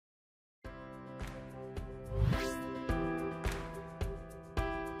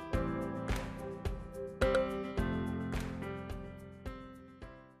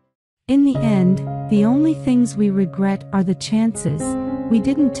In the end, the only things we regret are the chances we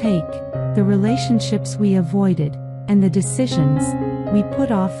didn't take, the relationships we avoided, and the decisions we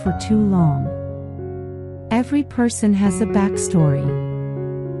put off for too long. Every person has a backstory.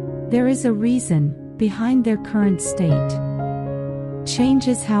 There is a reason behind their current state. Change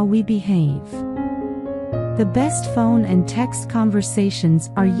is how we behave. The best phone and text conversations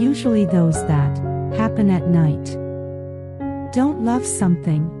are usually those that happen at night. Don't love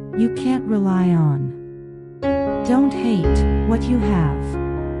something you can't rely on. Don't hate what you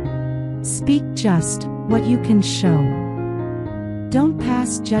have. Speak just what you can show. Don't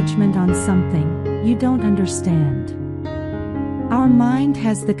pass judgment on something you don't understand. Our mind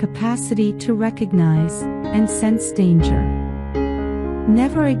has the capacity to recognize and sense danger.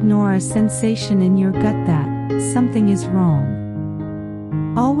 Never ignore a sensation in your gut that something is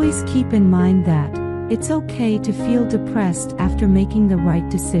wrong. Always keep in mind that it's okay to feel depressed after making the right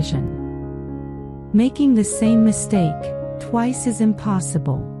decision. Making the same mistake twice is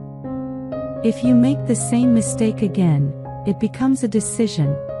impossible. If you make the same mistake again, it becomes a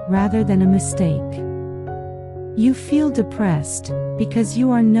decision rather than a mistake. You feel depressed because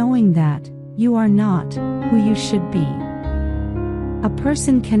you are knowing that you are not who you should be. A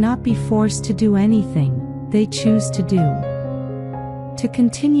person cannot be forced to do anything they choose to do. To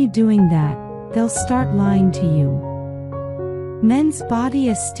continue doing that, they'll start lying to you. Men's body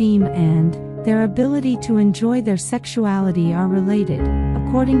esteem and their ability to enjoy their sexuality are related,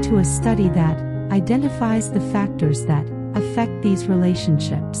 according to a study that identifies the factors that affect these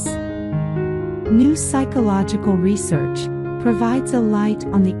relationships. New psychological research provides a light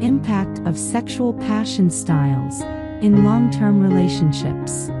on the impact of sexual passion styles in long-term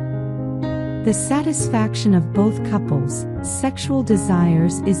relationships. The satisfaction of both couples' sexual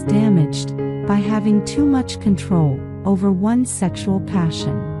desires is damaged by having too much control over one's sexual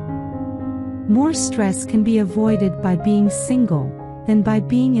passion. More stress can be avoided by being single than by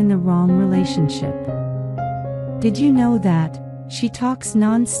being in the wrong relationship. Did you know that she talks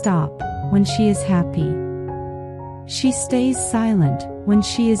non-stop when she is happy? She stays silent when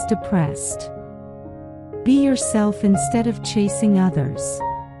she is depressed. Be yourself instead of chasing others.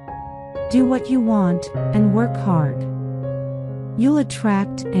 Do what you want and work hard. You'll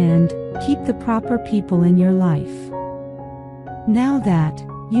attract and keep the proper people in your life. Now that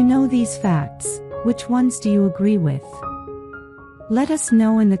you know these facts, which ones do you agree with? Let us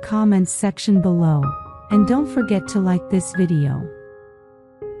know in the comments section below, and don't forget to like this video.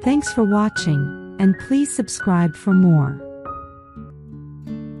 Thanks for watching, and please subscribe for more.